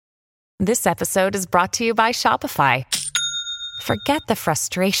This episode is brought to you by Shopify. Forget the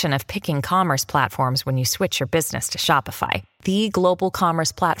frustration of picking commerce platforms when you switch your business to Shopify, the global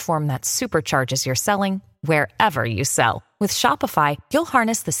commerce platform that supercharges your selling wherever you sell. With Shopify, you'll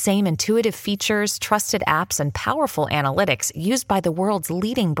harness the same intuitive features, trusted apps, and powerful analytics used by the world's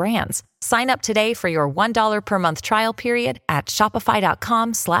leading brands. Sign up today for your $1 per month trial period at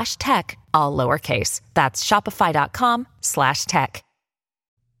shopify.com/tech, all lowercase. That's shopify.com/tech.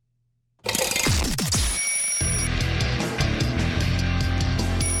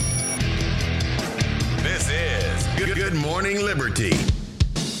 This is Good Morning Liberty.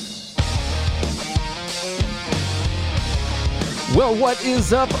 Well, what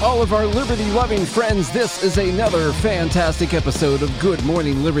is up, all of our liberty-loving friends? This is another fantastic episode of Good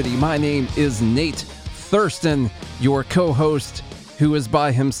Morning Liberty. My name is Nate Thurston, your co-host, who is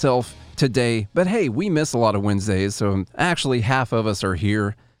by himself today. But hey, we miss a lot of Wednesdays, so actually half of us are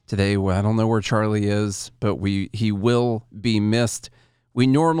here today. Well, I don't know where Charlie is, but he will be missed. We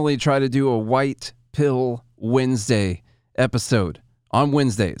normally try to do a White Pill Wednesday episode on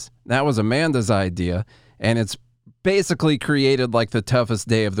Wednesdays. That was Amanda's idea, and it's basically created like the toughest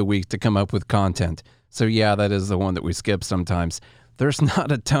day of the week to come up with content. So yeah, that is the one that we skip sometimes. There's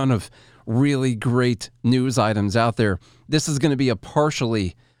not a ton of really great news items out there. This is going to be a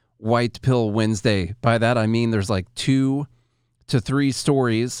partially White Pill Wednesday. By that I mean there's like 2 to 3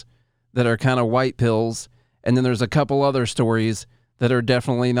 stories that are kind of white pills, and then there's a couple other stories that are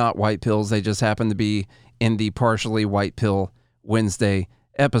definitely not white pills. They just happen to be in the partially White Pill Wednesday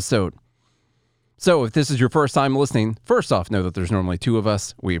episode. So if this is your first time listening, first off, know that there's normally 2 of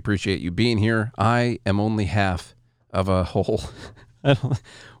us. We appreciate you being here. I am only half of a whole,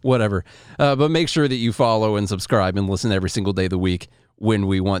 whatever. But make sure that you follow and subscribe and listen every single day of the week when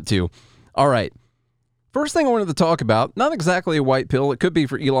we want to. All right. First thing I wanted to talk about, not exactly a white pill. It could be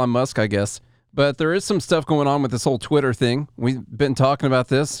for Elon Musk, I guess. But there is some stuff going on with this whole Twitter thing. We've been talking about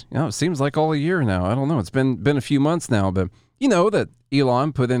this. It seems like all a year now. I don't know. It's been a few months now. But you know that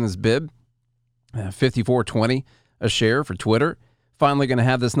Elon put in his bid. $54.20 a share for Twitter. Finally going to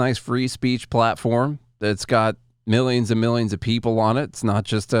have this nice free speech platform that's got millions and millions of people on it. It's not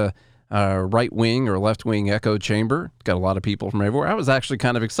just a right-wing or left-wing echo chamber. It's got a lot of people from everywhere. I was actually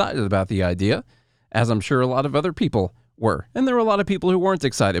kind of excited about the idea, as I'm sure a lot of other people were. And there were a lot of people who weren't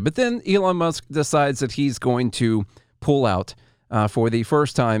excited. But then Elon Musk decides that he's going to pull out for the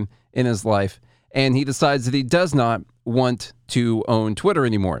first time in his life. And he decides that he does not want to own Twitter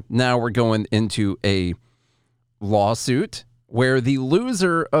anymore. Now we're going into a lawsuit where the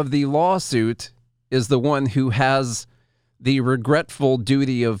loser of the lawsuit is the one who has the regretful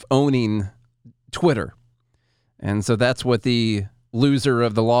duty of owning Twitter. And so that's what the loser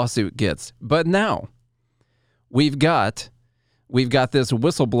of the lawsuit gets. But now we've got this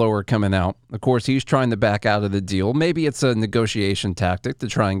whistleblower coming out. Of course, he's trying to back out of the deal. Maybe it's a negotiation tactic to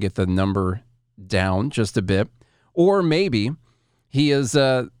try and get the number down just a bit. Or maybe he is,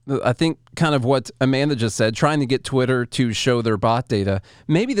 I think, kind of what Amanda just said, trying to get Twitter to show their bot data.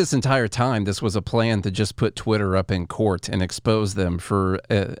 Maybe this entire time this was a plan to just put Twitter up in court and expose them for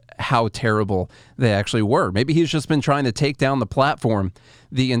how terrible they actually were. Maybe he's just been trying to take down the platform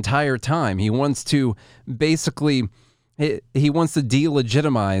the entire time. He wants to basically, he wants to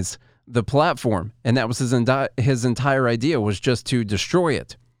delegitimize the platform. And that was his entire idea, was just to destroy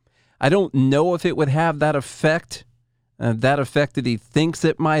it. I don't know if it would have that effect that he thinks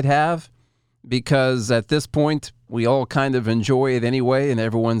it might have, because at this point, we all kind of enjoy it anyway, and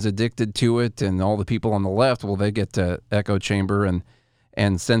everyone's addicted to it, and all the people on the left, well, they get to echo chamber and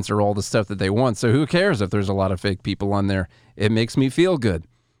censor all the stuff that they want. So who cares if there's a lot of fake people on there? It makes me feel good.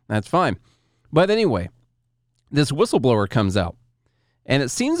 That's fine. But anyway, this whistleblower comes out. And it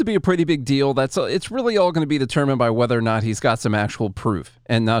seems to be a pretty big deal. It's really all going to be determined by whether or not he's got some actual proof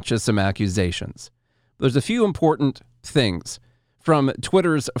and not just some accusations. There's a few important things from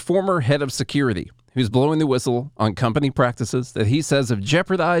Twitter's former head of security, who's blowing the whistle on company practices that he says have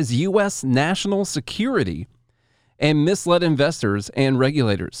jeopardized U.S. national security and misled investors and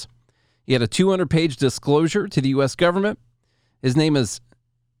regulators. He had a 200-page disclosure to the U.S. government. His name is,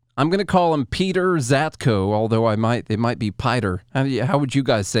 I'm going to call him Peter Zatko, although it might be Peter. How would you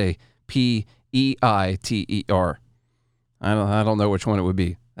guys say Peiter? I don't know which one it would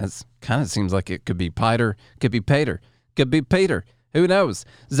be. That kind of seems like it could be Peter, could be Peter, could be Peter. Who knows?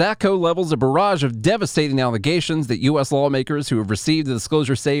 Zatko levels a barrage of devastating allegations that U.S. lawmakers who have received the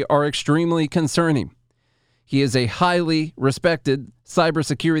disclosure say are extremely concerning. He is a highly respected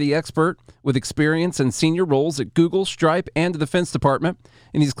cybersecurity expert with experience in senior roles at Google, Stripe, and the Defense Department,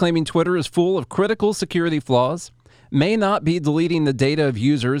 and he's claiming Twitter is full of critical security flaws, may not be deleting the data of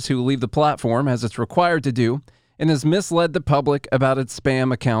users who leave the platform as it's required to do, and has misled the public about its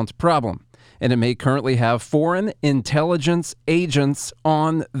spam account problem. And it may currently have foreign intelligence agents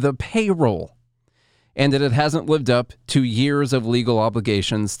on the payroll, and that it hasn't lived up to years of legal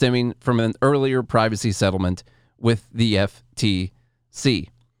obligations stemming from an earlier privacy settlement with the FTC.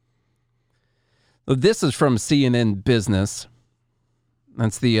 This is from CNN Business.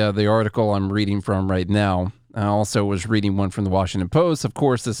 That's the article I'm reading from right now. I also was reading one from the Washington Post. Of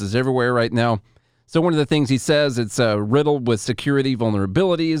course, this is everywhere right now. So one of the things he says, it's riddled with security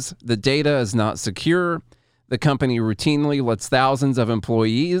vulnerabilities. The data is not secure. The company routinely lets thousands of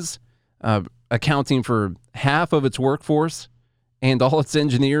employees, accounting for half of its workforce, and all its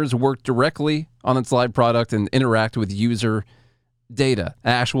engineers work directly on its live product and interact with user data,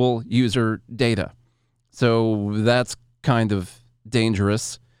 actual user data. So that's kind of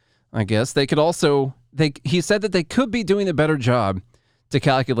dangerous, I guess. They could also, he said that they could be doing a better job to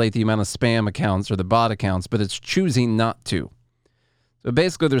calculate the amount of spam accounts or the bot accounts, but it's choosing not to. So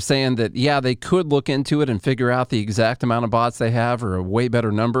basically they're saying that, yeah, they could look into it and figure out the exact amount of bots they have or a way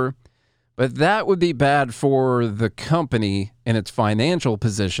better number, but that would be bad for the company and its financial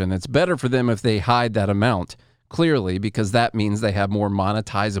position. It's better for them if they hide that amount, clearly, because that means they have more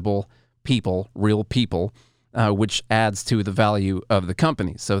monetizable people, real people, which adds to the value of the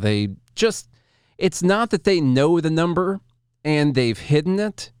company. So it's not that they know the number and they've hidden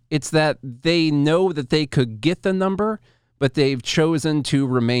it. It's that they know that they could get the number, but they've chosen to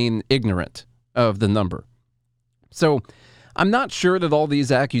remain ignorant of the number. So I'm not sure that all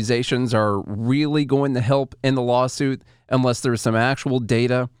these accusations are really going to help in the lawsuit unless there's some actual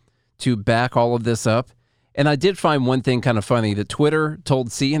data to back all of this up. And I did find one thing kind of funny, that Twitter told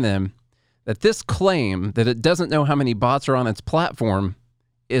CNN that this claim that it doesn't know how many bots are on its platform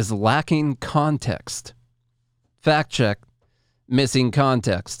is lacking context. Fact check. Missing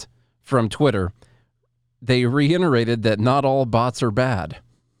context from Twitter. They reiterated that not all bots are bad.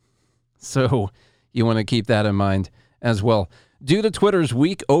 So you want to keep that in mind as well. Due to Twitter's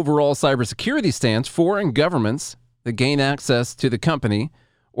weak overall cybersecurity stance, foreign governments that gain access to the company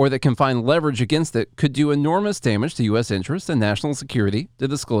or that can find leverage against it could do enormous damage to U.S. interests and national security, the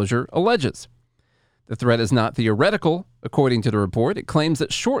disclosure alleges. The threat is not theoretical, according to the report. It claims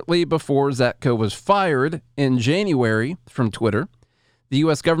that shortly before Zatko was fired in January from Twitter, the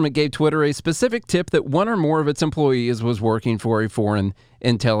U.S. government gave Twitter a specific tip that one or more of its employees was working for a foreign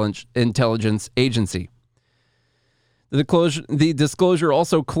intelligence agency. The disclosure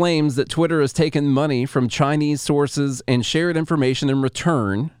also claims that Twitter has taken money from Chinese sources and shared information in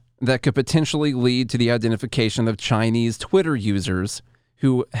return that could potentially lead to the identification of Chinese Twitter users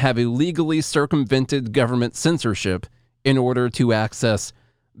who have illegally circumvented government censorship in order to access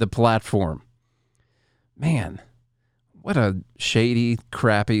the platform. Man, what a shady,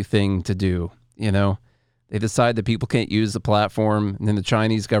 crappy thing to do, you know? They decide that people can't use the platform, and then the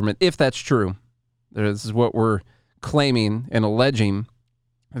Chinese government, if that's true, this is what we're claiming and alleging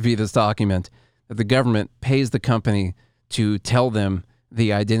via this document, that the government pays the company to tell them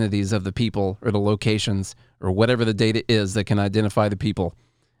the identities of the people or the locations or whatever the data is that can identify the people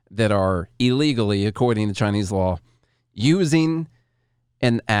that are illegally, according to Chinese law, using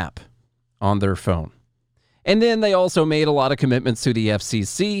an app on their phone. And then they also made a lot of commitments to the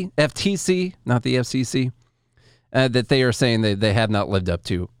FTC, not the FCC, that they are saying that they have not lived up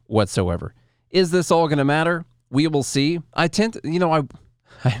to whatsoever. Is this all going to matter? We will see. I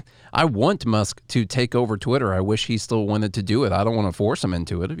want Musk to take over Twitter. I wish he still wanted to do it. I don't want to force him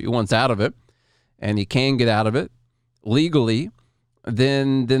into it. If he wants out of it, and he can get out of it legally,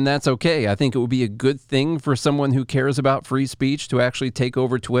 then that's okay. I think it would be a good thing for someone who cares about free speech to actually take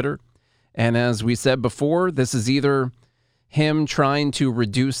over Twitter. And as we said before, this is either him trying to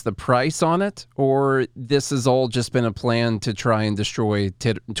reduce the price on it, or this has all just been a plan to try and destroy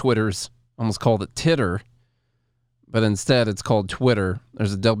Twitter's, almost called it Titter, but instead it's called Twitter.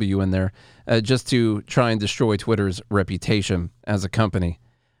 There's a W in there, just to try and destroy Twitter's reputation as a company.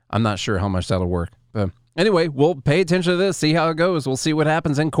 I'm not sure how much that'll work. But anyway, we'll pay attention to this, see how it goes. We'll see what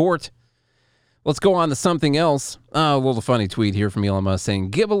happens in court. Let's go on to something else. A little funny tweet here from Elon Musk saying,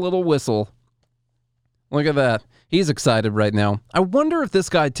 give a little whistle. Look at that. He's excited right now. I wonder if this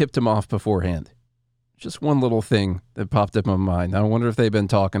guy tipped him off beforehand. Just one little thing that popped up in my mind. I wonder if they've been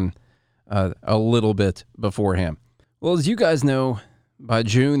talking a little bit beforehand. Well, as you guys know, by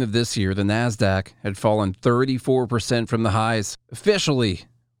June of this year, the NASDAQ had fallen 34% from the highs. Officially,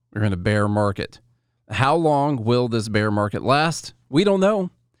 we're in a bear market. How long will this bear market last? We don't know.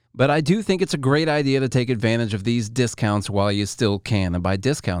 But I do think it's a great idea to take advantage of these discounts while you still can. And by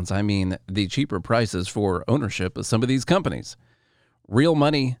discounts, I mean the cheaper prices for ownership of some of these companies. Real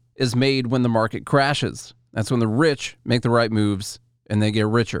money is made when the market crashes. That's when the rich make the right moves and they get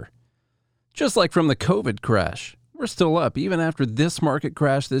richer. Just like from the COVID crash, we're still up. Even after this market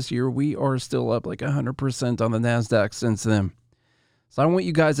crash this year, we are still up like 100% on the NASDAQ since then. So I want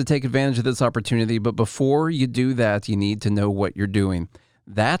you guys to take advantage of this opportunity. But before you do that, you need to know what you're doing.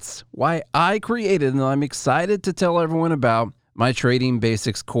 That's why I created, and I'm excited to tell everyone about, my Trading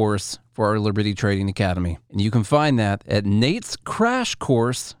Basics course for our Liberty Trading Academy. And you can find that at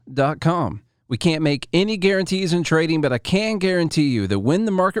natescrashcourse.com. We can't make any guarantees in trading, but I can guarantee you that when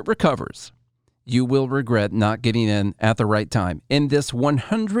the market recovers, you will regret not getting in at the right time. In this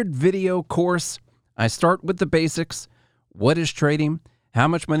 100 video course, I start with the basics. What is trading? How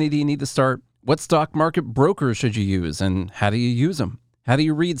much money do you need to start? What stock market brokers should you use? And how do you use them? How do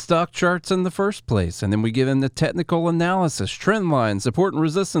you read stock charts in the first place? And then we get into technical analysis, trend lines, support and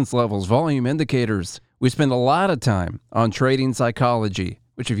resistance levels, volume indicators. We spend a lot of time on trading psychology,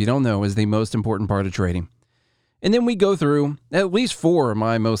 which if you don't know is the most important part of trading. And then we go through at least 4 of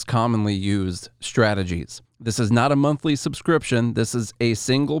my most commonly used strategies. This is not a monthly subscription. This is a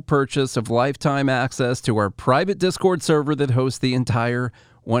single purchase of lifetime access to our private Discord server that hosts the entire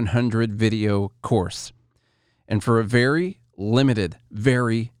 100 video course. And for a very limited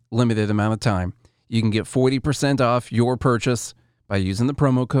amount of time, you can get 40% off your purchase by using the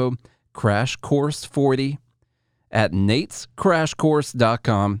promo code CRASHCOURSE40 at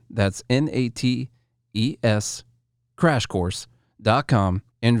natescrashcourse.com. That's NATES crashcourse.com.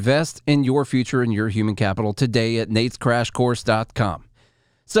 Invest in your future and your human capital today at natescrashcourse.com.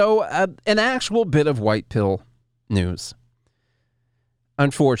 So an actual bit of white pill news.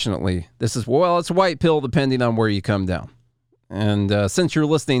 Unfortunately, it's white pill depending on where you come down. And since you're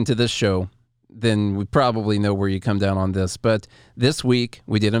listening to this show, then we probably know where you come down on this. But this week,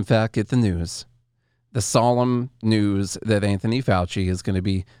 we did in fact get the news. The solemn news that Anthony Fauci is going to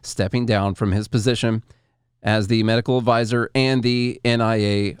be stepping down from his position as the medical advisor and the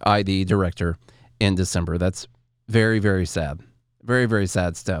NIAID director in December. That's very, very sad. Very, very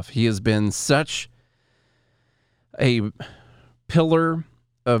sad stuff. He has been such a pillar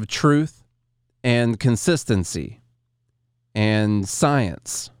of truth and consistency and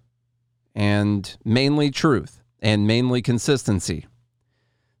science and mainly truth and mainly consistency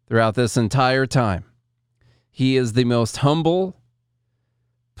throughout this entire time. He is the most humble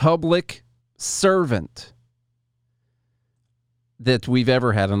public servant that we've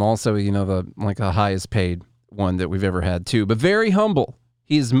ever had, and also, the highest paid one that we've ever had too, but very humble.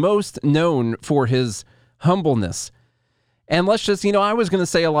 He's most known for his humbleness. And let's just, I was going to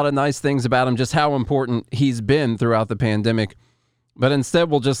say a lot of nice things about him, just how important he's been throughout the pandemic, but instead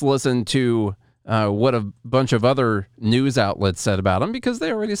we'll just listen to what a bunch of other news outlets said about him, because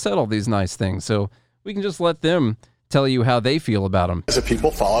they already said all these nice things. So we can just let them tell you how they feel about him. As if people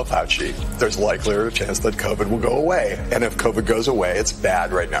follow Fauci, there's likelier a chance that COVID will go away. And if COVID goes away, it's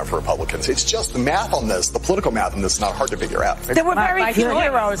bad right now for Republicans. It's just the math on this, the political math on this is not hard to figure out. There were very few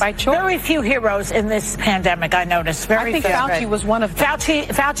heroes. Very few heroes in this pandemic, I noticed. I think Fauci was one of them.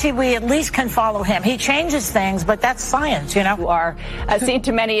 Fauci, we at least can follow him. He changes things, but that's science, You are seen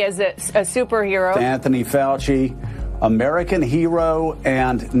to many as a superhero. Anthony Fauci, American hero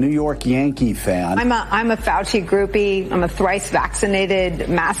and New York Yankee fan. I'm a Fauci groupie. I'm a thrice vaccinated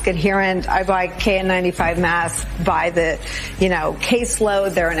mask adherent. I buy KN95 masks by the,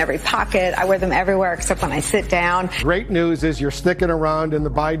 caseload. They're in every pocket. I wear them everywhere except when I sit down. Great news is you're sticking around in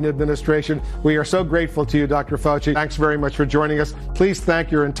the Biden administration. We are so grateful to you, Dr. Fauci. Thanks very much for joining us. Please thank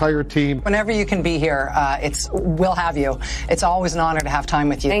your entire team. Whenever you can be here, we'll have you. It's always an honor to have time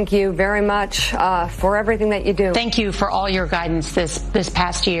with you. Thank you very much for everything that you do. Thank you for all your guidance this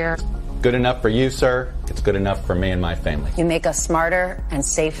past year. Good enough for you, sir. It's good enough for me and my family. You make us smarter and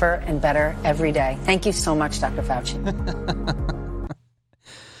safer and better every day. Thank you so much, Dr. Fauci.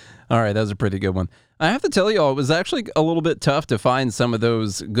 All right, that was a pretty good one. I have to tell you all, it was actually a little bit tough to find some of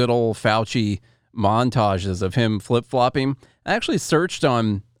those good old Fauci montages of him flip-flopping. I actually searched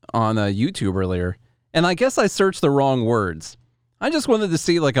on YouTube earlier, and I guess I searched the wrong words. I just wanted to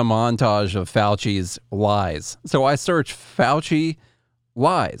see like a montage of Fauci's lies. So I searched Fauci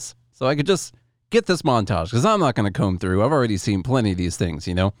lies. So I could just get this montage, because I'm not going to comb through. I've already seen plenty of these things,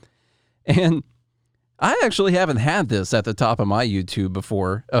 And I actually haven't had this at the top of my YouTube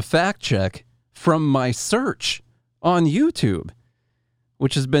before, a fact check from my search on YouTube,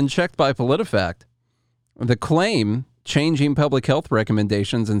 which has been checked by PolitiFact. The claim changing public health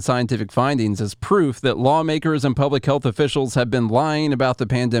recommendations and scientific findings as proof that lawmakers and public health officials have been lying about the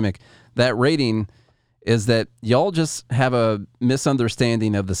pandemic. That rating is that y'all just have a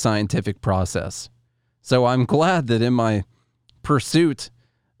misunderstanding of the scientific process. So I'm glad that in my pursuit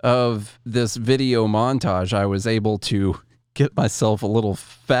of this video montage, I was able to get myself a little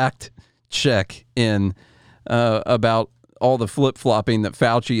fact check in about all the flip-flopping that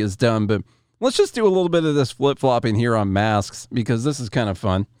Fauci has done. But let's just do a little bit of this flip-flopping here on masks, because this is kind of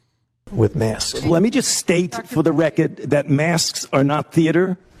fun. With masks. Let me just state for the record that masks are not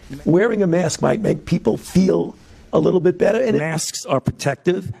theater. Wearing a mask might make people feel a little bit better, and masks are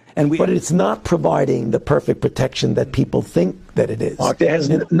protective, but it's not providing the perfect protection that people think that it is. Mark, there has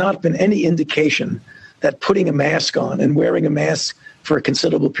not been any indication that putting a mask on and wearing a mask for a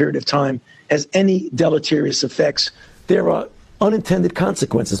considerable period of time has any deleterious effects. There are unintended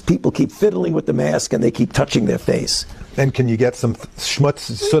consequences. People keep fiddling with the mask and they keep touching their face. And can you get some schmutz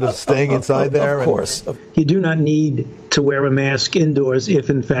sort of staying inside there? Of course. You do not need to wear a mask indoors if,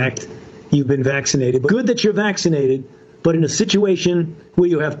 in fact, you've been vaccinated. Good that you're vaccinated, but in a situation where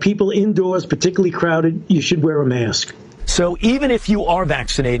you have people indoors, particularly crowded, you should wear a mask. So even if you are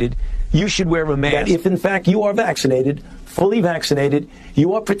vaccinated, you should wear a mask. If, in fact, you are vaccinated, fully vaccinated,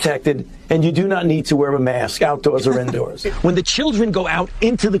 you are protected, and you do not need to wear a mask outdoors or indoors. When the children go out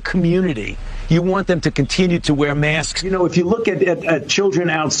into the community, you want them to continue to wear masks. You know, if you look at children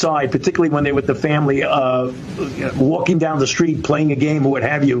outside, particularly when they're with the family, walking down the street, playing a game or what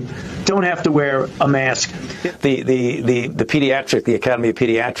have you, don't have to wear a mask. The Academy of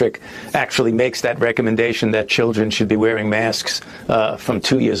Pediatric actually makes that recommendation that children should be wearing masks from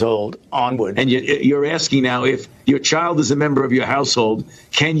 2 years old onward. And you're asking now, if your child is a member of your household,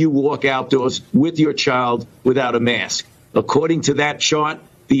 can you walk outdoors with your child without a mask? According to that chart,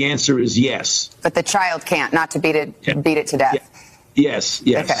 the answer is yes. But the child can't, not to beat it to death. Yeah. Yes.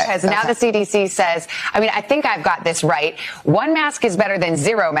 Okay. Because now the CDC says, I think I've got this right. 1 mask is better than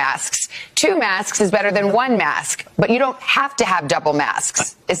 0 masks. 2 masks is better than 1 mask. But you don't have to have double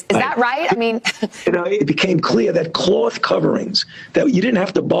masks. Is that right? It became clear that cloth coverings that you didn't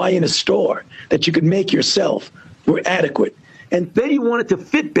have to buy in a store, that you could make yourself, were adequate. And then you want it to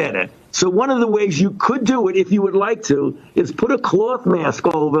fit better. So one of the ways you could do it, if you would like to, is put a cloth mask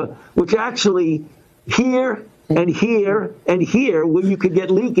over, which actually here and here and here, where you could get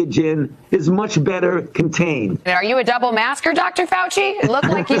leakage in, is much better contained. And are you a double masker, Dr. Fauci? It looked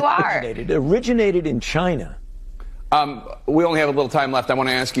like you are. It originated in China. We only have a little time left. I want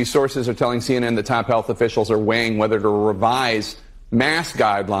to ask you, sources are telling CNN that top health officials are weighing whether to revise mask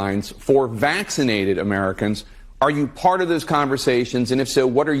guidelines for vaccinated Americans. Are you part of those conversations? And if so,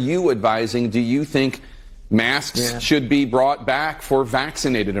 what are you advising? Do you think masks should be brought back for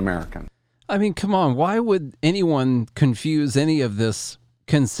vaccinated Americans? Come on. Why would anyone confuse any of this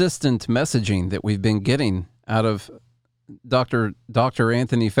consistent messaging that we've been getting out of Dr.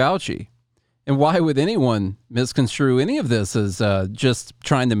 Anthony Fauci? And why would anyone misconstrue any of this as just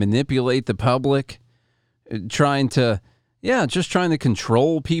trying to manipulate the public, trying to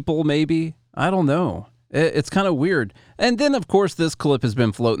control people maybe? I don't know. It's kind of weird. And then, of course, this clip has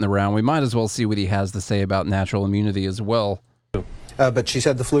been floating around. We might as well see what he has to say about natural immunity as well. But she's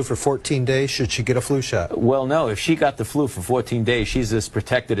had the flu for 14 days. Should she get a flu shot? Well, no. If she got the flu for 14 days, she's as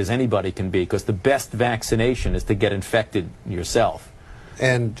protected as anybody can be, because the best vaccination is to get infected yourself.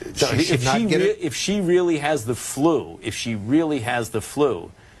 And so she should not get it? If she really has the flu,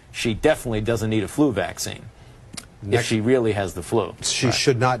 she definitely doesn't need a flu vaccine. If she really has the flu, she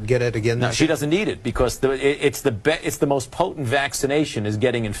should not get it again. No, she doesn't need it, because it's the most potent vaccination is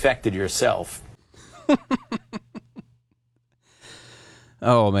getting infected yourself.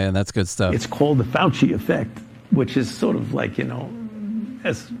 Oh man, that's good stuff. It's called the Fauci effect, which is sort of like,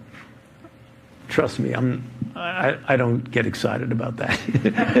 trust me, I don't get excited about that.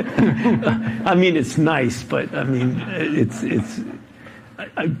 It's nice, but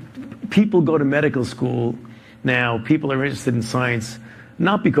people go to medical school. Now, people are interested in science,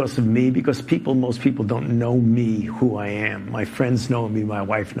 not because of me, because most people don't know me, who I am. My friends know me, my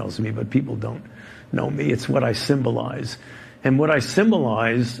wife knows me, but people don't know me. It's what I symbolize. And what I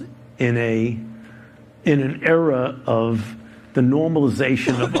symbolize in an era of the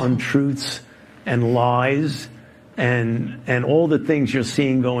normalization of untruths and lies and all the things you're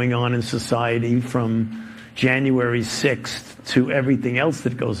seeing going on in society from January 6th to everything else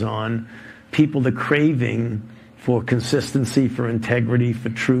that goes on, people are craving for consistency, for integrity, for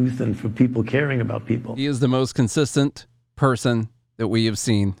truth, and for people caring about people. He is the most consistent person that we have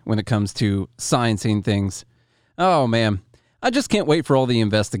seen when it comes to sciencing things. Oh, man. I just can't wait for all the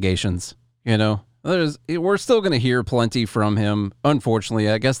investigations, We're still going to hear plenty from him. Unfortunately,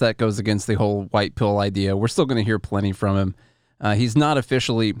 I guess that goes against the whole white pill idea. We're still going to hear plenty from him. He's not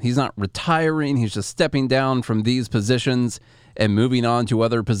retiring. He's just stepping down from these positions and moving on to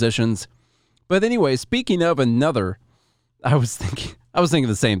other positions. But anyway, speaking of another, I was thinking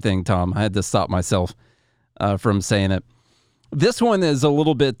the same thing, Tom. I had to stop myself from saying it. This one is a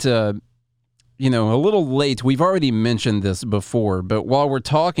little bit, a little late. We've already mentioned this before, but while we're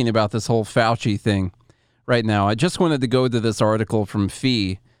talking about this whole Fauci thing right now, I just wanted to go to this article from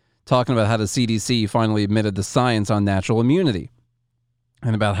FEE talking about how the CDC finally admitted the science on natural immunity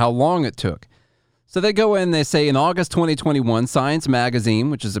and about how long it took. So they go in, they say in August 2021, Science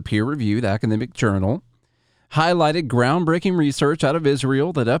Magazine, which is a peer-reviewed academic journal, highlighted groundbreaking research out of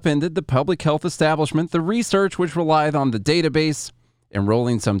Israel that upended the public health establishment. The research, which relied on the database,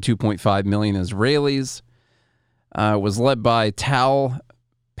 enrolling some 2.5 million Israelis, was led by Tal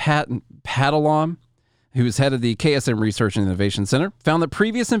Padalon, who is head of the KSM Research and Innovation Center, found that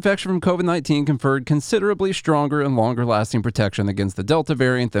previous infection from COVID-19 conferred considerably stronger and longer-lasting protection against the Delta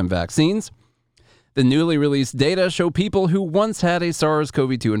variant than vaccines. The newly released data show people who once had a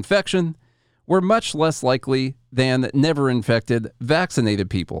SARS-CoV-2 infection were much less likely than never-infected vaccinated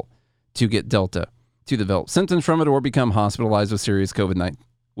people to get Delta, to develop symptoms from it, or become hospitalized with serious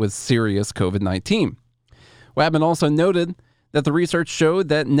COVID-19. Wabman also noted that the research showed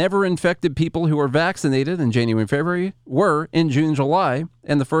that never-infected people who were vaccinated in January and February were, in June, July,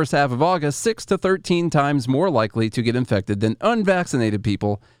 and the first half of August, 6 to 13 times more likely to get infected than unvaccinated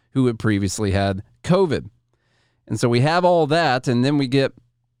people who had previously had COVID. And so we have all that, and then it's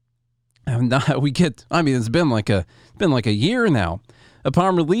been like a year now.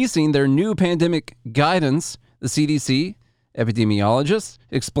 Upon releasing their new pandemic guidance, the CDC epidemiologists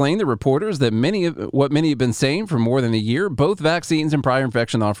explained to reporters that many have been saying for more than a year: both vaccines and prior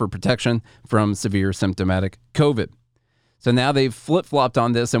infection offer protection from severe symptomatic COVID. So now they've flip-flopped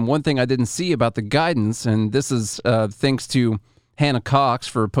on this, and one thing I didn't see about the guidance, and this is thanks to Hannah Cox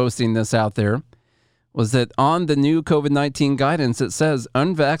for posting this out there, was that on the new COVID-19 guidance, it says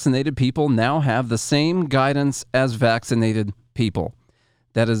unvaccinated people now have the same guidance as vaccinated people.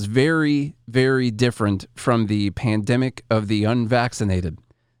 That is very, very different from the pandemic of the unvaccinated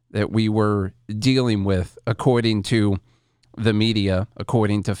that we were dealing with, according to the media,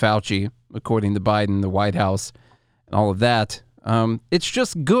 according to Fauci, according to Biden, the White House, and all of that. It's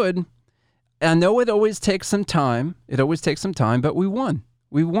just good. I know it always takes some time. But we won.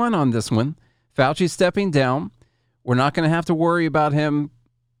 We won on this one. Fauci's stepping down. We're not going to have to worry about him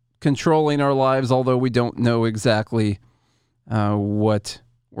controlling our lives, although we don't know exactly what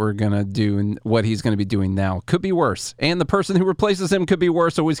we're going to do and what he's going to be doing now. Could be worse. And the person who replaces him could be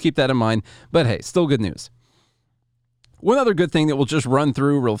worse. Always keep that in mind. But hey, still good news. One other good thing that we'll just run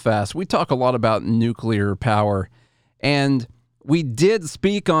through real fast. We talk a lot about nuclear power, and we did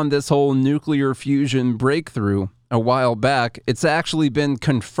speak on this whole nuclear fusion breakthrough a while back. It's actually been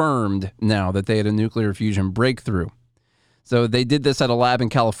confirmed now that they had a nuclear fusion breakthrough. So they did this at a lab in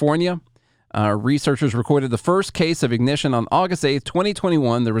California. Researchers recorded the first case of ignition on August 8th,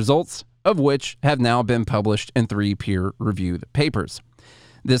 2021, the results of which have now been published in 3 peer-reviewed papers.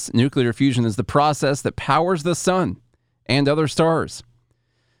 This nuclear fusion is the process that powers the sun and other stars.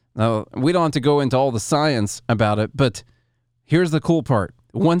 Now, we don't have to go into all the science about it, but here's the cool part.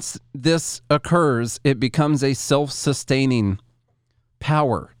 Once this occurs, it becomes a self-sustaining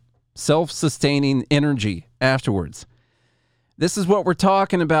power, self-sustaining energy afterwards. This is what we're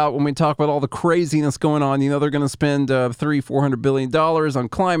talking about when we talk about all the craziness going on. They're going to spend $300-400 billion on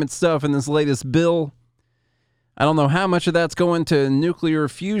climate stuff in this latest bill. I don't know how much of that's going to nuclear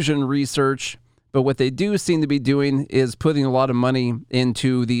fusion research, but what they do seem to be doing is putting a lot of money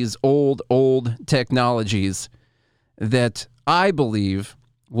into these old technologies that I believe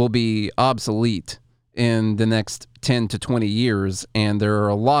will be obsolete in the next 10 to 20 years. And there are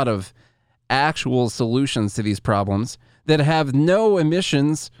a lot of actual solutions to these problems that have no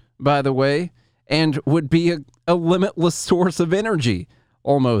emissions, by the way, and would be a limitless source of energy,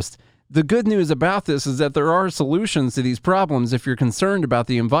 almost. The good news about this is that there are solutions to these problems if you're concerned about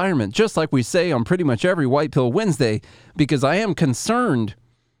the environment, just like we say on pretty much every White Pill Wednesday, because I am concerned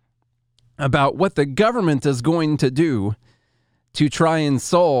about what the government is going to do to try and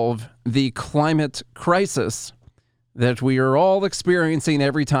solve the climate crisis that we are all experiencing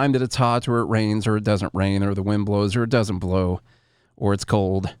every time that it's hot, or it rains, or it doesn't rain, or the wind blows, or it doesn't blow, or it's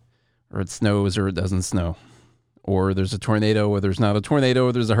cold, or it snows, or it doesn't snow, or there's a tornado, or there's not a tornado,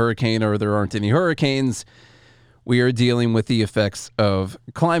 or there's a hurricane, or there aren't any hurricanes. We are dealing with the effects of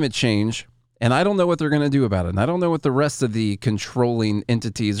climate change, And I don't know what they're going to do about it. And I don't know what the rest of the controlling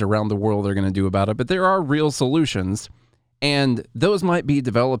entities around the world are going to do about it. But there are real solutions. And those might be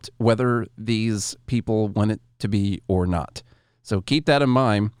developed whether these people want it to be or not. So keep that in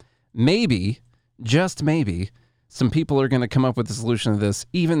mind. Maybe, just maybe, some people are going to come up with a solution to this,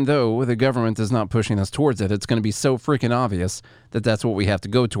 even though the government is not pushing us towards it. It's going to be so freaking obvious that that's what we have to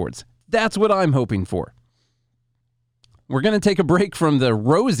go towards. That's what I'm hoping for. We're going to take a break from the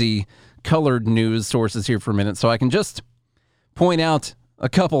rosy colored news sources here for a minute so I can just point out a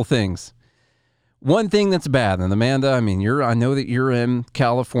couple things. One thing that's bad, and Amanda, I know that you're in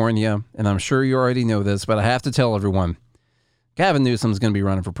California, and I'm sure you already know this, but I have to tell everyone, Gavin Newsom's going to be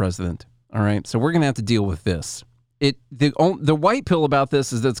running for president. All right, so we're going to have to deal with this. The white pill about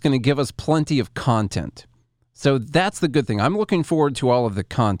this is that it's going to give us plenty of content. So that's the good thing. I'm looking forward to all of the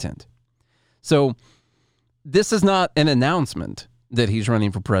content. So this is not an announcement that he's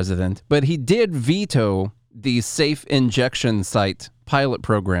running for president, but he did veto the safe injection site pilot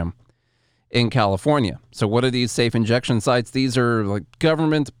program in California. So what are these safe injection sites? These are like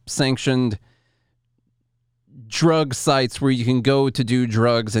government-sanctioned drug sites where you can go to do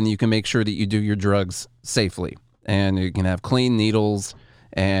drugs and you can make sure that you do your drugs safely. And you can have clean needles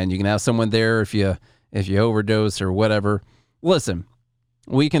and you can have someone there if you overdose or whatever. Listen,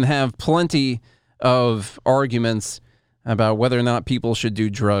 we can have plenty of arguments about whether or not people should do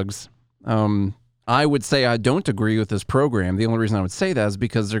drugs. I would say I don't agree with this program. The only reason I would say that is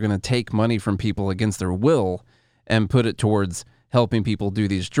because they're going to take money from people against their will and put it towards helping people do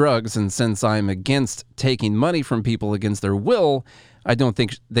these drugs. And since I'm against taking money from people against their will, I don't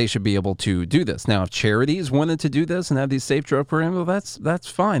think they should be able to do this. Now, if charities wanted to do this and have these safe drug programs, well, that's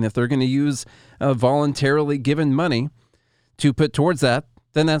fine. If they're going to use voluntarily given money to put towards that,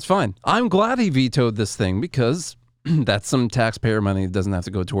 then that's fine. I'm glad he vetoed this thing because that's some taxpayer money that doesn't have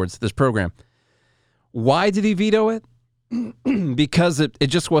to go towards this program. Why did he veto it? Because it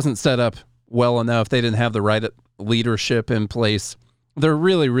just wasn't set up well enough. They didn't have the right leadership in place. They're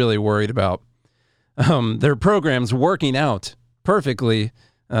really, really worried about their programs working out perfectly.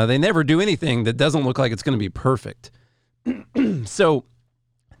 They never do anything that doesn't look like it's going to be perfect. So,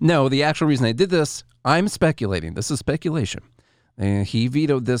 no, the actual reason they did this, I'm speculating. This is speculation. He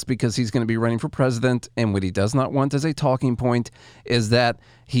vetoed this because he's going to be running for president, and what he does not want as a talking point is that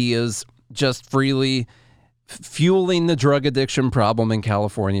he is just freely fueling the drug addiction problem in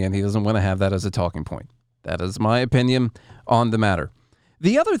California, and he doesn't want to have that as a talking point. That is my opinion on the matter.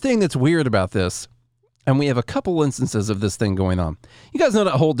 The other thing that's weird about this, and we have a couple instances of this thing going on. You guys know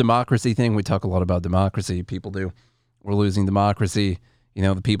that whole democracy thing? We talk a lot about democracy. People do. We're losing democracy.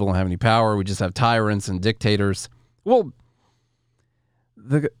 The people don't have any power. We just have tyrants and dictators. Well,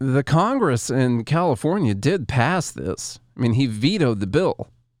 the Congress in California did pass this. He vetoed the bill.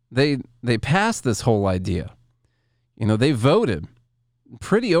 They passed this whole idea. They voted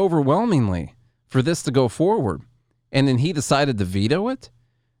pretty overwhelmingly for this to go forward. And then he decided to veto it?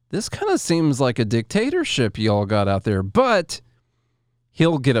 This kind of seems like a dictatorship y'all got out there, but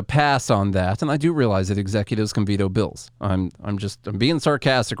he'll get a pass on that. And I do realize that executives can veto bills. I'm being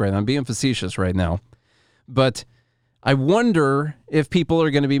sarcastic right now. I'm being facetious right now. But I wonder if people are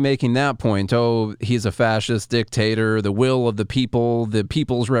going to be making that point. Oh, he's a fascist dictator, the will of the people, the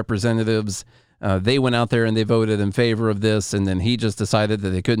people's representatives. They went out there and they voted in favor of this, and then he just decided that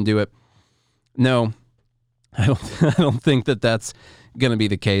they couldn't do it. No, I don't think that that's going to be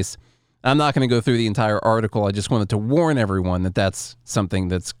the case. I'm not going to go through the entire article. I just wanted to warn everyone that that's something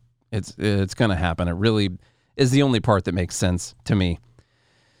it's going to happen. It really is the only part that makes sense to me.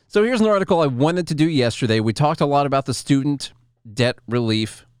 So here's an article I wanted to do yesterday. We talked a lot about the student debt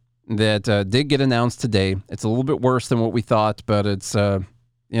relief that did get announced today. It's a little bit worse than what we thought, but it's,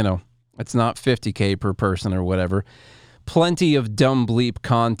 it's not $50K per person or whatever. Plenty of dumb bleep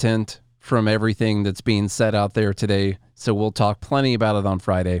content from everything that's being said out there today. So we'll talk plenty about it on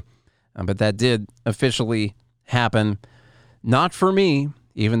Friday. But that did officially happen. Not for me,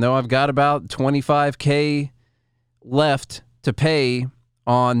 even though I've got about $25K left to pay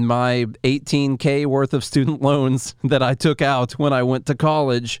on my $18K worth of student loans that I took out when I went to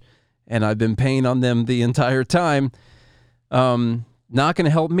college, and I've been paying on them the entire time. Not going to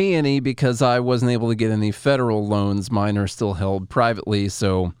help me any because I wasn't able to get any federal loans. Mine are still held privately.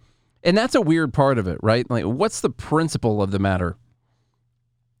 So, and that's a weird part of it, right? Like, what's the principle of the matter?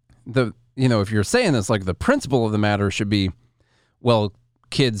 If you're saying this, like, the principle of the matter should be, well,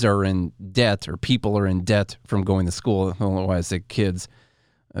 kids are in debt or people are in debt from going to school. I don't know why I say kids.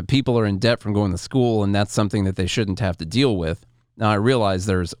 People are in debt from going to school, and that's something that they shouldn't have to deal with. Now, I realize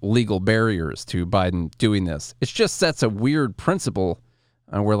there's legal barriers to Biden doing this. It just sets a weird principle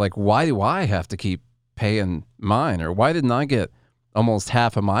And we're like, why do I have to keep paying mine? Or why didn't I get almost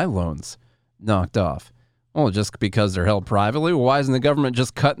half of my loans knocked off? Well, just because they're held privately. Well, why isn't the government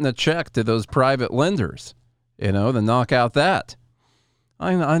just cutting a check to those private lenders, to knock out that?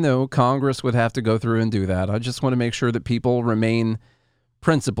 I know Congress would have to go through and do that. I just want to make sure that people remain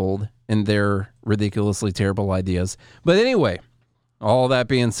principled in their ridiculously terrible ideas. But anyway, all that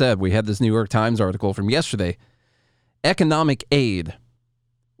being said, we had this New York Times article from yesterday. Economic aid,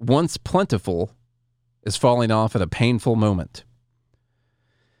 once plentiful, is falling off at a painful moment.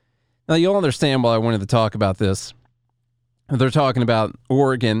 Now, you'll understand why I wanted to talk about this. They're talking about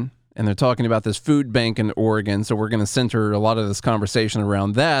Oregon, and they're talking about this food bank in Oregon, so we're going to center a lot of this conversation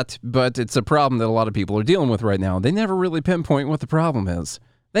around that, but it's a problem that a lot of people are dealing with right now. They never really pinpoint what the problem is.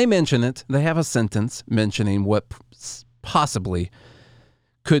 They mention it. They have a sentence mentioning what possibly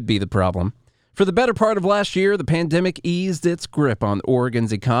could be the problem. For the better part of last year, the pandemic eased its grip on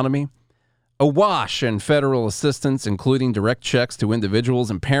Oregon's economy. Awash in federal assistance, including direct checks to individuals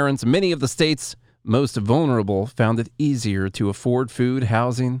and parents. Many of the state's most vulnerable found it easier to afford food,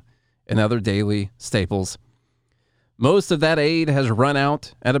 housing, and other daily staples. Most of that aid has run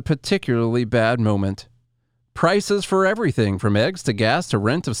out at a particularly bad moment. Prices for everything from eggs to gas to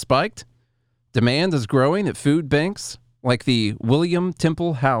rent have spiked. Demand is growing at food banks like the William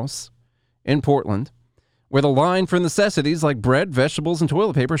Temple House in Portland, where the line for necessities like bread, vegetables, and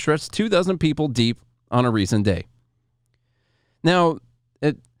toilet paper stretched 24 people deep on a recent day. Now,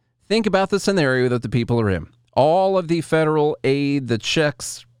 think about the scenario that the people are in. All of the federal aid, the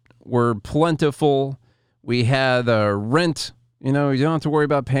checks were plentiful. We had rent. You don't have to worry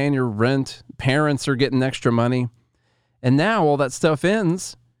about paying your rent. Parents are getting extra money. And now all that stuff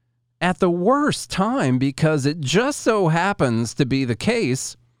ends at the worst time because it just so happens to be the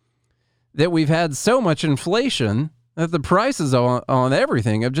case that we've had so much inflation that the prices on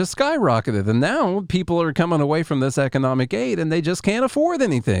everything have just skyrocketed. And now people are coming away from this economic aid and they just can't afford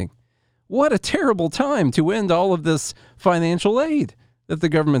anything. What a terrible time to end all of this financial aid that the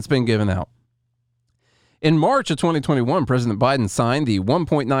government's been giving out. In March of 2021, President Biden signed the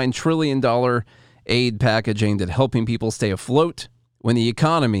 $1.9 trillion aid package aimed at helping people stay afloat when the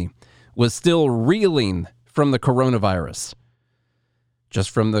economy was still reeling from the coronavirus. Just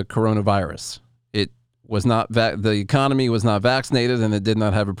from the coronavirus. It was not, the economy was not vaccinated and it did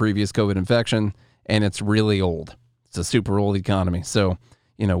not have a previous COVID infection, and it's really old. It's a super old economy. So,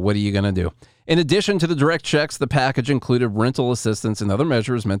 what are you going to do? In addition to the direct checks, the package included rental assistance and other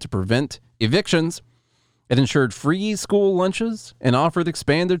measures meant to prevent evictions. It ensured free school lunches and offered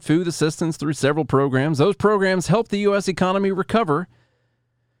expanded food assistance through several programs. Those programs helped the U.S. economy recover.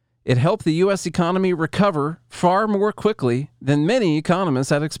 It helped the U.S. economy recover far more quickly than many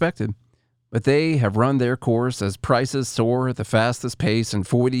economists had expected. But they have run their course as prices soar at the fastest pace in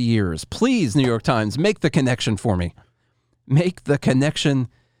 40 years. Please, New York Times, make the connection for me. Make the connection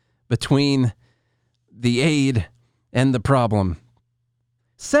between the aid and the problem.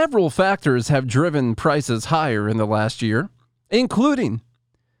 Several factors have driven prices higher in the last year, including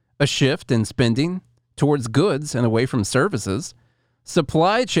a shift in spending towards goods and away from services,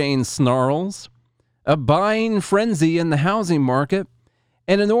 supply chain snarls, a buying frenzy in the housing market,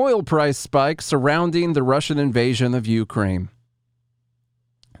 and an oil price spike surrounding the Russian invasion of Ukraine.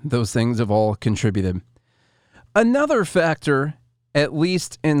 Those things have all contributed. Another factor, at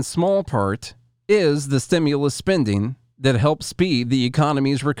least in small part, is the stimulus spending that helps speed the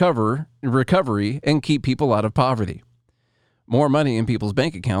economy's recovery and keep people out of poverty. More money in people's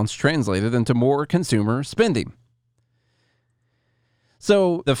bank accounts translated into more consumer spending.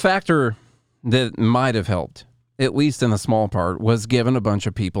 So the factor that might have helped, at least in a small part, was giving a bunch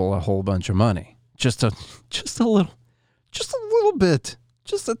of people a whole bunch of money. Just a little bit,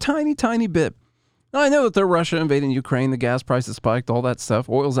 just a tiny bit. Now, I know that Russia invading Ukraine, the gas prices spiked, all that stuff.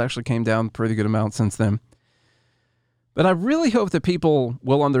 Oil's actually came down a pretty good amount since then. But I really hope that people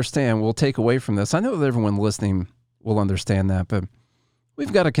will understand, will take away from this. I know that everyone listening will understand that, but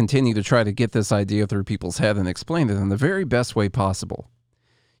we've got to continue to try to get this idea through people's head and explain it in the very best way possible.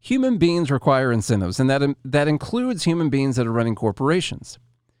 Human beings require incentives, and that includes human beings that are running corporations.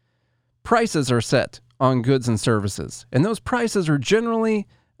 Prices are set on goods and services, and those prices are generally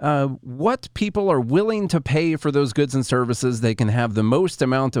what people are willing to pay for those goods and services. They can have the most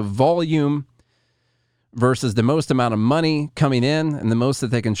amount of volume versus the most amount of money coming in and the most that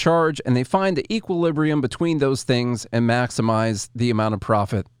they can charge, and they find the equilibrium between those things and maximize the amount of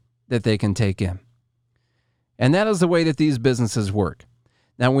profit that they can take in. And that is the way that these businesses work.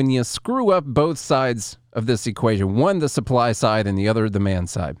 Now, when you screw up both sides of this equation, one the supply side and the other demand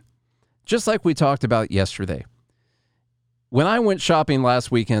side, just like we talked about yesterday, When I went shopping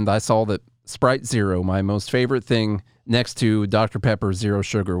last weekend, I saw that Sprite Zero, my most favorite thing next to Dr. Pepper Zero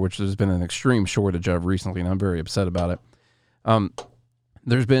Sugar, which there's been an extreme shortage of recently, and I'm very upset about it.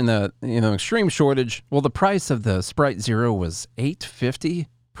 There's been a extreme shortage. Well, the price of the Sprite Zero was $8.50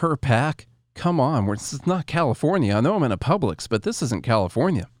 per pack. Come on, this is not California. I know I'm in a Publix, but this isn't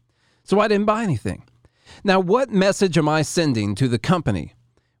California. So I didn't buy anything. Now, what message am I sending to the company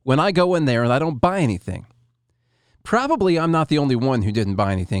when I go in there and I don't buy anything? Probably I'm not the only one who didn't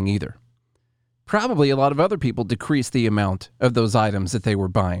buy anything either. Probably a lot of other people decreased the amount of those items that they were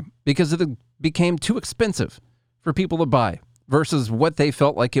buying because it became too expensive for people to buy versus what they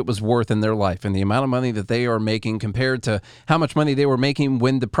felt like it was worth in their life and the amount of money that they are making compared to how much money they were making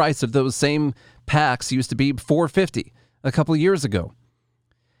when the price of those same packs used to be $4.50 a couple of years ago.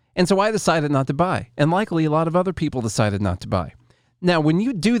 And so I decided not to buy, and likely a lot of other people decided not to buy. Now, when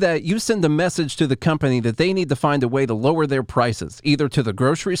you do that, you send a message to the company that they need to find a way to lower their prices, either to the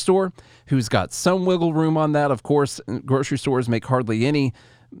grocery store, who's got some wiggle room on that. Of course, grocery stores make hardly any,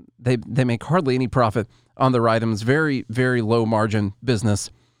 they make hardly any profit on their items, very, very low margin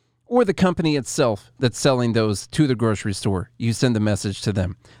business, or the company itself that's selling those to the grocery store. You send a message to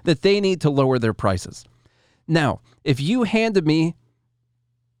them that they need to lower their prices. Now, if you handed me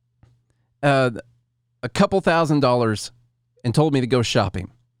a couple $1,000s and told me to go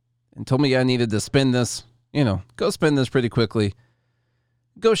shopping and told me I needed to spend this, go spend this pretty quickly,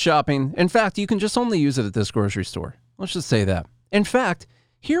 go shopping. In fact, you can just only use it at this grocery store. Let's just say that. In fact,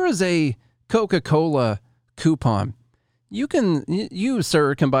 here is a Coca-Cola coupon. You,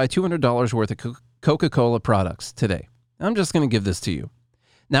 sir, can buy $200 worth of Coca-Cola products today. I'm just going to give this to you.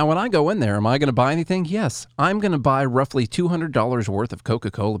 Now, when I go in there, am I going to buy anything? Yes, I'm going to buy roughly $200 worth of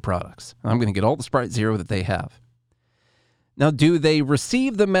Coca-Cola products. I'm going to get all the Sprite Zero that they have. Now, do they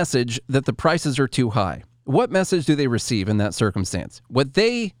receive the message that the prices are too high? What message do they receive in that circumstance? What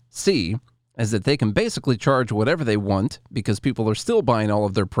they see is that they can basically charge whatever they want because people are still buying all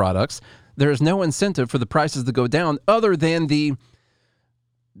of their products. There is no incentive for the prices to go down other than the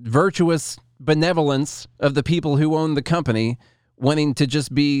virtuous benevolence of the people who own the company wanting to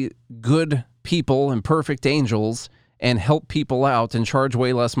just be good people and perfect angels and help people out and charge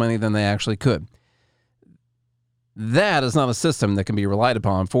way less money than they actually could. That is not a system that can be relied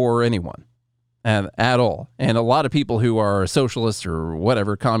upon for anyone at all. And a lot of people who are socialists or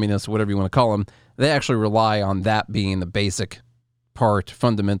whatever, communists, whatever you want to call them, they actually rely on that being the basic part,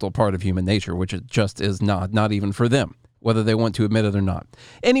 fundamental part of human nature, which it just is not even for them, whether they want to admit it or not.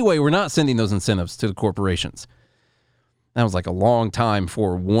 Anyway, we're not sending those incentives to the corporations. That was like a long time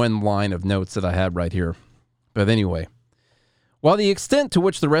for one line of notes that I had right here. But anyway, while the extent to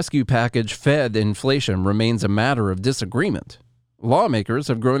which the rescue package fed inflation remains a matter of disagreement, lawmakers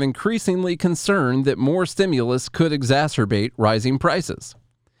have grown increasingly concerned that more stimulus could exacerbate rising prices.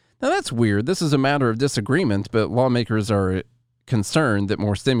 Now that's weird. This is a matter of disagreement, but lawmakers are concerned that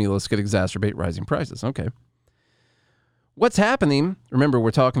more stimulus could exacerbate rising prices. Okay. What's happening? Remember, we're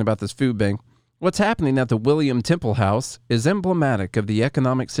talking about this food bank. What's happening at the William Temple House is emblematic of the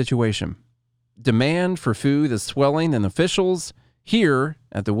economic situation. Demand for food is swelling, and officials here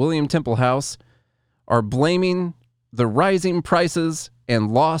at the William Temple House are blaming the rising prices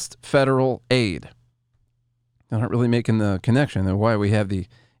and lost federal aid. They're not really making the connection of why we have the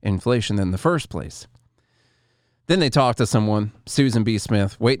inflation in the first place. Then they talked to someone, Susan B.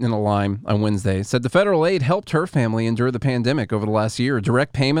 Smith, waiting in a line on Wednesday, said the federal aid helped her family endure the pandemic over the last year.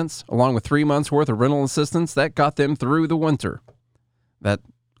 Direct payments, along with 3 months' worth of rental assistance, that got them through the winter. That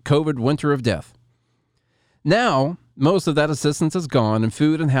COVID winter of death. Now, most of that assistance is gone, and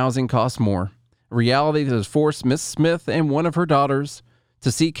food and housing cost more. A reality that has forced Miss Smith and one of her daughters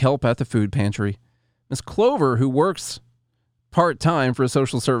to seek help at the food pantry. Miss Clover, who works part-time for a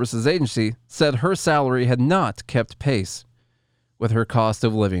social services agency, said her salary had not kept pace with her cost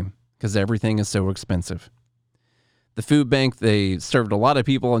of living because everything is so expensive. The food bank, they served a lot of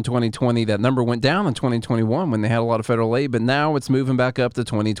people in 2020. That number went down in 2021 when they had a lot of federal aid, but now it's moving back up to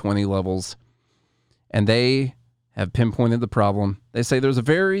 2020 levels. And they have pinpointed the problem. They say there's a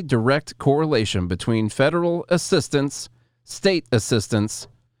very direct correlation between federal assistance, state assistance,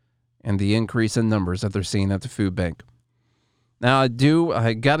 and the increase in numbers that they're seeing at the food bank. Now,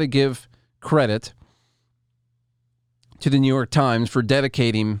 I got to give credit to the New York Times for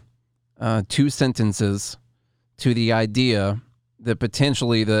dedicating 2 sentences to the idea that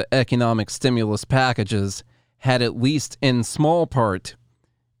potentially the economic stimulus packages had at least in small part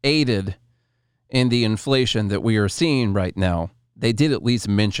aided in the inflation that we are seeing right now. They did at least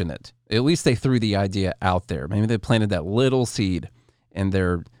mention it. At least they threw the idea out there. Maybe they planted that little seed in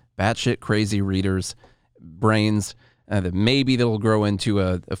their batshit crazy readers' brains that maybe they'll grow into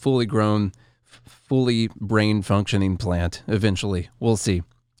a fully grown, fully brain functioning plant eventually. We'll see.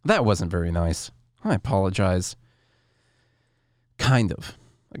 That wasn't very nice. I apologize. I kind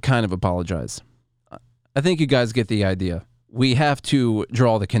of apologize. I think you guys get the idea. We have to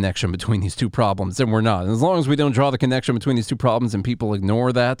draw the connection between these two problems, and we're not. And as long as we don't draw the connection between these two problems and people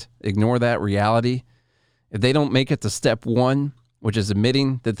ignore that reality, if they don't make it to step one, which is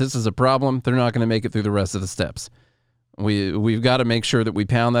admitting that this is a problem, they're not going to make it through the rest of the steps. We've got to make sure that we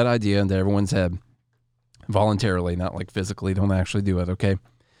pound that idea into everyone's head voluntarily, not like physically. Don't actually do it, okay?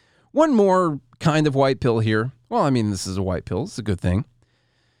 One more kind of white pill here. Well, I mean, this is a white pill. It's a good thing.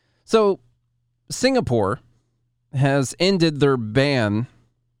 So, Singapore has ended their ban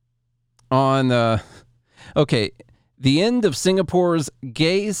on, the end of Singapore's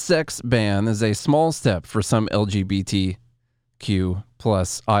gay sex ban is a small step for some LGBTQ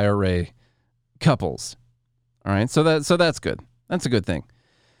plus IRA couples. All right, so that's good. That's a good thing.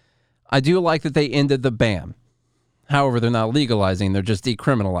 I do like that they ended the ban. However, they're not legalizing, they're just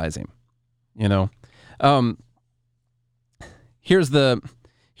decriminalizing. You know? Here's the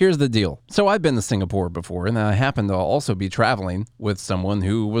deal. So I've been to Singapore before, and I happened to also be traveling with someone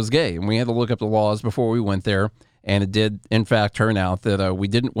who was gay. And we had to look up the laws before we went there. And it did, in fact, turn out that we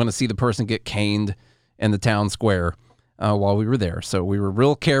didn't want to see the person get caned in the town square while we were there. So we were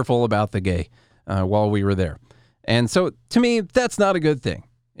real careful about the gay while we were there. And so, to me, that's not a good thing,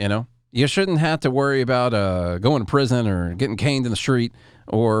 you know? You shouldn't have to worry about going to prison or getting caned in the street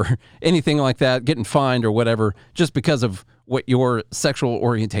or anything like that, getting fined or whatever, just because of what your sexual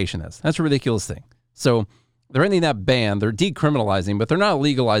orientation is. That's a ridiculous thing. So they're ending that ban. They're decriminalizing, but they're not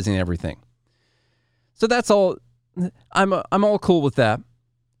legalizing everything. So that's all. I'm all cool with that.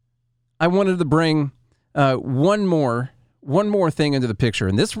 I wanted to bring one more thing into the picture,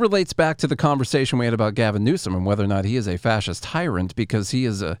 and this relates back to the conversation we had about Gavin Newsom and whether or not he is a fascist tyrant because he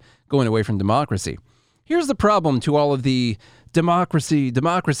is going away from democracy. Here's the problem to all of the democracy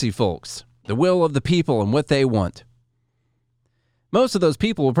folks, the will of the people and what they want. Most of those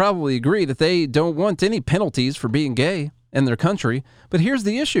people will probably agree that they don't want any penalties for being gay in their country, but here's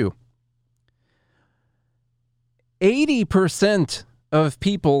the issue. 80% of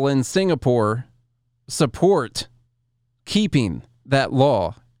people in Singapore support keeping that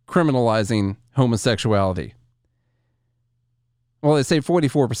law criminalizing homosexuality. Well, they say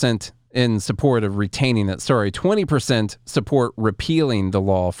 44% in support of retaining it. 20% support repealing the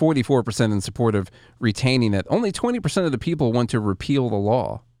law. 44% in support of retaining it. Only 20% of the people want to repeal the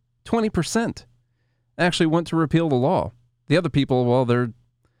law. 20% actually want to repeal the law. The other people, well, they're,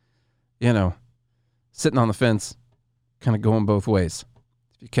 sitting on the fence, kind of going both ways,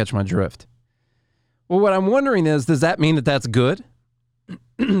 if you catch my drift. Well, what I'm wondering is, does that mean that that's good?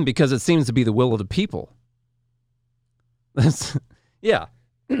 Because it seems to be the will of the people. Yeah,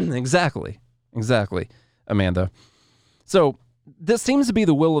 exactly, Amanda. So this seems to be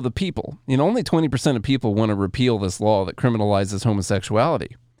the will of the people. Only 20% of people want to repeal this law that criminalizes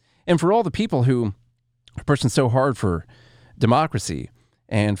homosexuality. And for all the people who are pushing so hard for democracy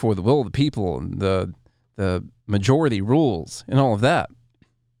and for the will of the people and the majority rules and all of that,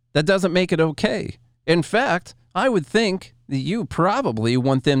 that doesn't make it okay. In fact, I would think that you probably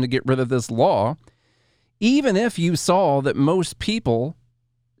want them to get rid of this law, even if you saw that most people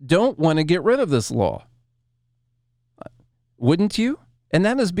don't want to get rid of this law. Wouldn't you? And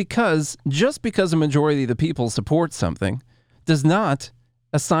that is because just because a majority of the people support something does not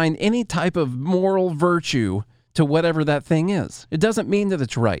assign any type of moral virtue to whatever that thing is. It doesn't mean that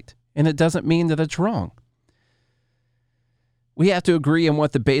it's right, and it doesn't mean that it's wrong. We have to agree on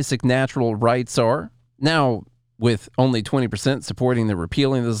what the basic natural rights are. Now, with only 20% supporting the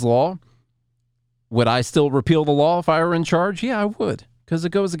repealing of this law, would I still repeal the law if I were in charge? Yeah, I would, because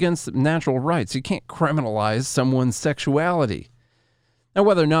it goes against natural rights. You can't criminalize someone's sexuality. Now,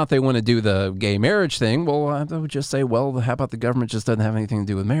 whether or not they want to do the gay marriage thing, well, I would just say, well, how about the government just doesn't have anything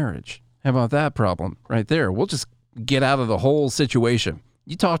to do with marriage? How about that problem right there? We'll just get out of the whole situation.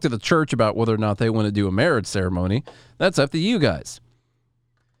 You talk to the church about whether or not they want to do a marriage ceremony. That's up to you guys.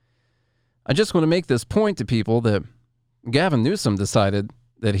 I just want to make this point to people that Gavin Newsom decided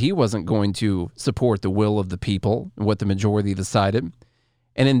that he wasn't going to support the will of the people and what the majority decided.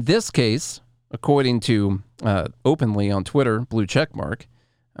 And in this case, according to openly on Twitter, Blue Checkmark,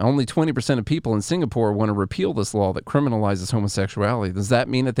 only 20% of people in Singapore want to repeal this law that criminalizes homosexuality. Does that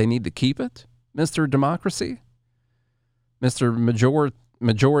mean that they need to keep it, Mr. Democracy? Mr.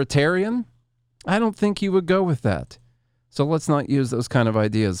 Majoritarian? I don't think you would go with that. So let's not use those kind of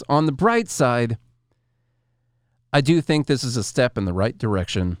ideas. On the bright side, I do think this is a step in the right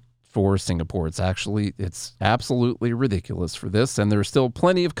direction for Singapore. It's absolutely ridiculous for this, and there's still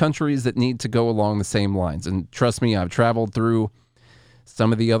plenty of countries that need to go along the same lines. And trust me, I've traveled through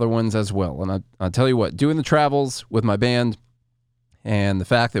some of the other ones as well. And I'll tell you what, doing the travels with my band and the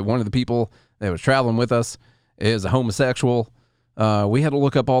fact that one of the people that was traveling with us is a homosexual, we had to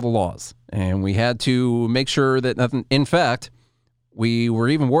look up all the laws, and we had to make sure that nothing, in fact, we were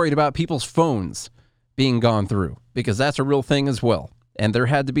even worried about people's phones being gone through, because that's a real thing as well. And there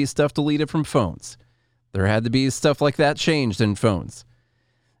had to be stuff deleted from phones. There had to be stuff like that changed in phones.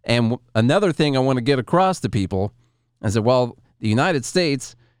 And another thing I want to get across to people is that while the United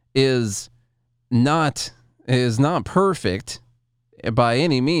States is not perfect by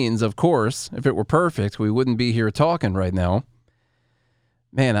any means, of course, if it were perfect, we wouldn't be here talking right now.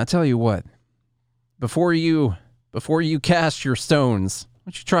 Man, I tell you what, before you cast your stones,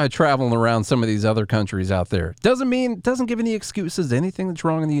 why don't you try traveling around some of these other countries out there? Doesn't give any excuses to anything that's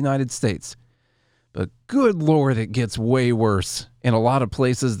wrong in the United States. But good Lord, it gets way worse in a lot of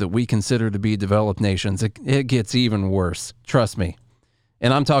places that we consider to be developed nations. It gets even worse. Trust me.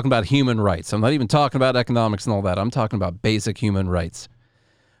 And I'm talking about human rights. I'm not even talking about economics and all that. I'm talking about basic human rights.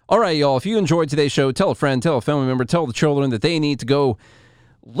 All right, y'all, if you enjoyed today's show, tell a friend, tell a family member, tell the children that they need to go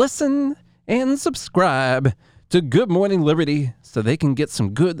listen and subscribe to Good Morning Liberty so they can get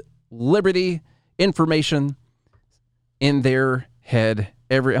some good Liberty information in their head.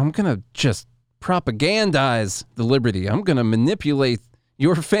 I'm going to just propagandize the Liberty. I'm going to manipulate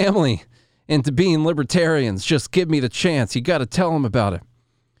your family into being libertarians. Just give me the chance. You got to tell them about it.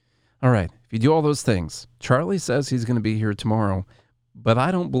 All right. If you do all those things, Charlie says he's going to be here tomorrow, but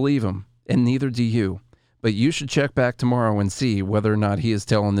I don't believe him, and neither do you. But you should check back tomorrow and see whether or not he is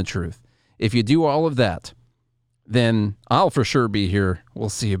telling the truth. If you do all of that, then I'll for sure be here. We'll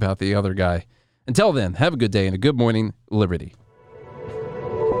see about the other guy. Until then, have a good day and a good morning, Liberty.